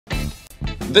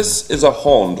This is a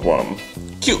horned worm.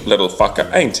 Cute little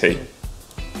fucker, ain't he?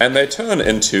 And they turn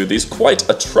into these quite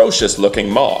atrocious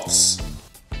looking moths.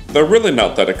 They're really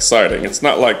not that exciting. It's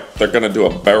not like they're gonna do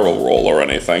a barrel roll or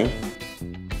anything.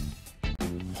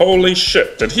 Holy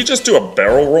shit, did he just do a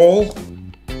barrel roll?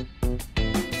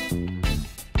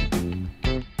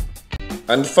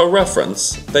 And for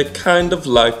reference, they kind of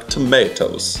like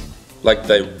tomatoes. Like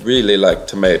they really like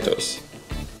tomatoes.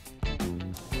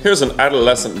 Here's an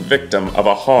adolescent victim of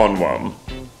a hornworm.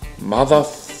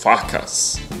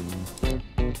 Motherfuckers.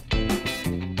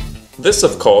 This,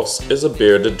 of course, is a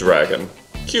bearded dragon.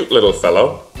 Cute little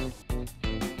fellow.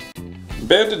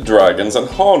 Bearded dragons and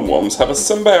hornworms have a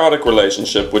symbiotic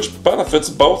relationship which benefits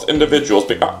both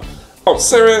individuals. Oh,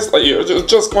 seriously? You're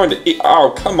just going to eat?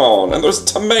 Oh, come on. And there's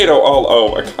tomato all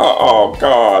over. Oh,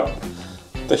 God.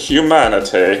 The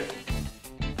humanity.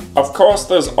 Of course,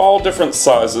 there's all different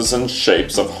sizes and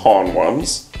shapes of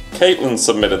hornworms. Caitlin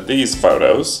submitted these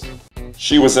photos.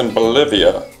 She was in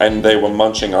Bolivia, and they were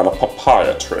munching on a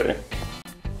papaya tree.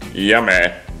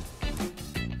 Yummy.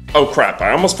 Oh crap,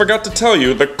 I almost forgot to tell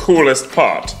you the coolest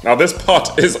part. Now this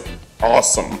part is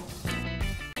awesome.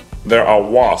 There are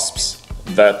wasps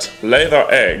that lay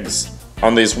their eggs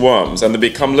on these worms and they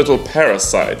become little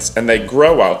parasites and they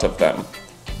grow out of them.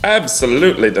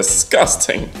 Absolutely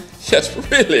disgusting, yet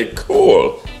really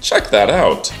cool. Check that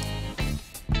out.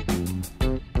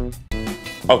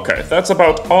 Okay, that's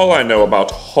about all I know about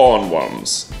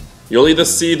hornworms. You'll either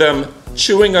see them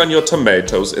chewing on your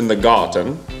tomatoes in the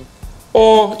garden,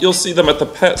 or you'll see them at the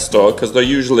pet store because they're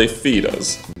usually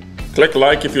feeders. Click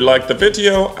like if you like the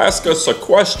video, ask us a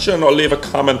question, or leave a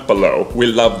comment below. We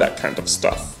love that kind of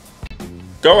stuff.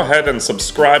 Go ahead and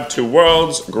subscribe to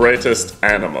World's Greatest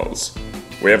Animals.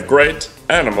 We have great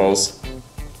animals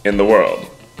in the world.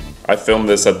 I filmed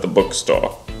this at the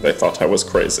bookstore. They thought I was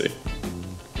crazy.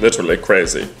 Literally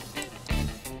crazy.